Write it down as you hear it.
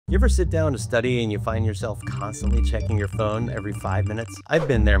You ever sit down to study and you find yourself constantly checking your phone every 5 minutes? I've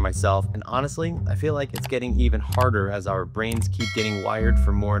been there myself, and honestly, I feel like it's getting even harder as our brains keep getting wired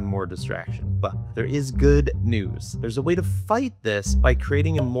for more and more distraction. But there is good news. There's a way to fight this by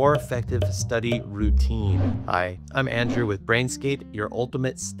creating a more effective study routine. Hi, I'm Andrew with Brainscape, your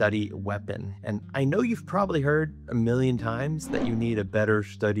ultimate study weapon. And I know you've probably heard a million times that you need a better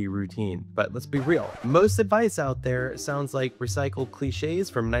study routine, but let's be real. Most advice out there sounds like recycled cliches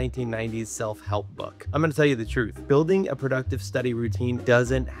from 1990s self-help book. I'm going to tell you the truth. Building a productive study routine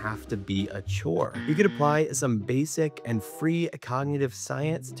doesn't have to be a chore. You could apply some basic and free cognitive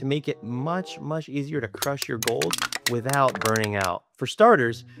science to make it much easier to crush your goals without burning out. For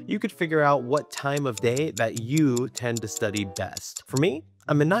starters, you could figure out what time of day that you tend to study best. For me,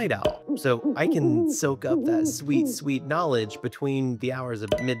 I'm a night owl, so I can soak up that sweet knowledge between the hours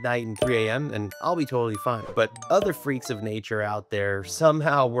of midnight and 3 a.m. and I'll be totally fine. But other freaks of nature out there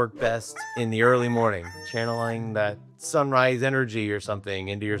somehow work best in the early morning, channeling that sunrise energy or something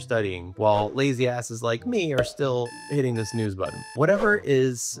into your studying, while lazy asses like me are still hitting the snooze button. Whatever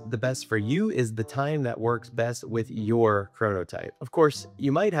is the best for you is the time that works best with your chronotype. Of course,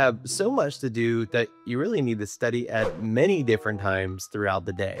 you might have so much to do that you really need to study at many different times throughout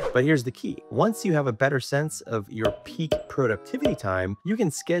the day. But here's the key. Once you have a better sense of your peak productivity time, you can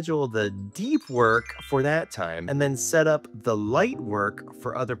schedule the deep work for that time and then set up the light work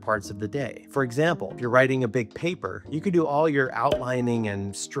for other parts of the day. For example, if you're writing a big paper, you could do all your outlining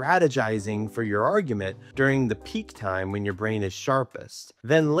and strategizing for your argument during the peak time when your brain is sharpest.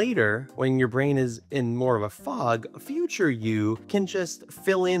 Then later, when your brain is in more of a fog, future you can just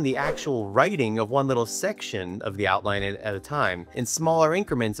fill in the actual writing of one little section of the outline at a time in smaller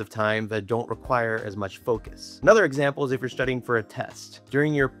increments of time that don't require as much focus. Another example is if you're studying for a test.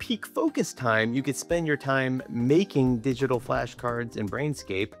 During your peak focus time, you could spend your time making digital flashcards in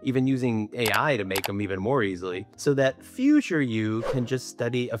Brainscape, even using AI to make them even more easily, so that future you can just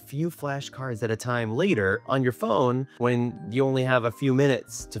study a few flashcards at a time later on your phone when you only have a few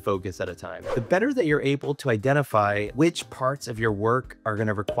minutes to focus at a time. The better that you're able to identify which parts of your work are going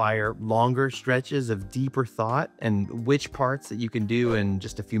to require longer stretches of deeper thought and which parts that you can do in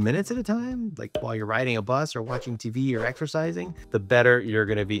just a few minutes at a time, like while you're riding a bus or watching TV or exercising, the better you're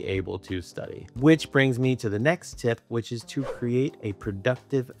going to be able to study. Which brings me to the next tip, which is to create a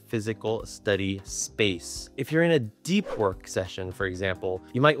productive physical study space. If you're in a deep work session, for example,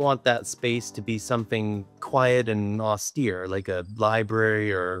 you might want that space to be something quiet and austere, like a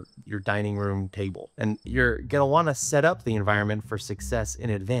library or your dining room table. And you're gonna want to set up the environment for success in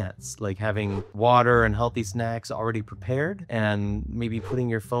advance, like having water and healthy snacks already prepared, and maybe putting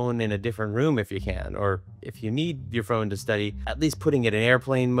your phone in a different room if you can, or if you need your phone to study, at least putting it in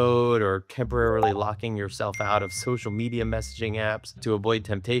airplane mode or temporarily locking yourself out of social media messaging apps to avoid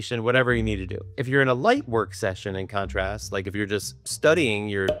temptation, whatever you need to do. If you're in a light work session, in contrast, like if you're just studying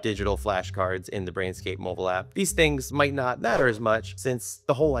your digital flashcards in the Brainscape mobile app, these things might not matter as much, since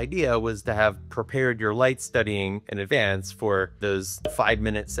the whole idea was to have prepared your light studying in advance for those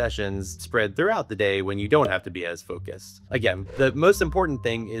 5-minute sessions spread throughout the day when you don't have to be as focused. Again, the most important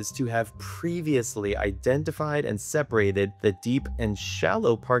thing is to have previously identified and separated the deep and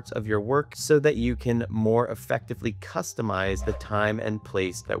shallow parts of your work so that you can more effectively customize the time and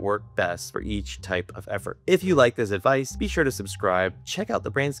place that work best for each type of effort. If you like this advice, be sure to subscribe. Check out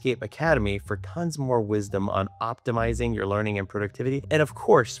the Brainscape Academy for tons more wisdom on optimizing your learning and productivity. And of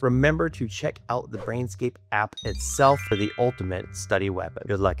course, remember to check out the Brainscape app itself for the ultimate study weapon.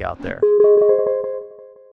 Good luck out there.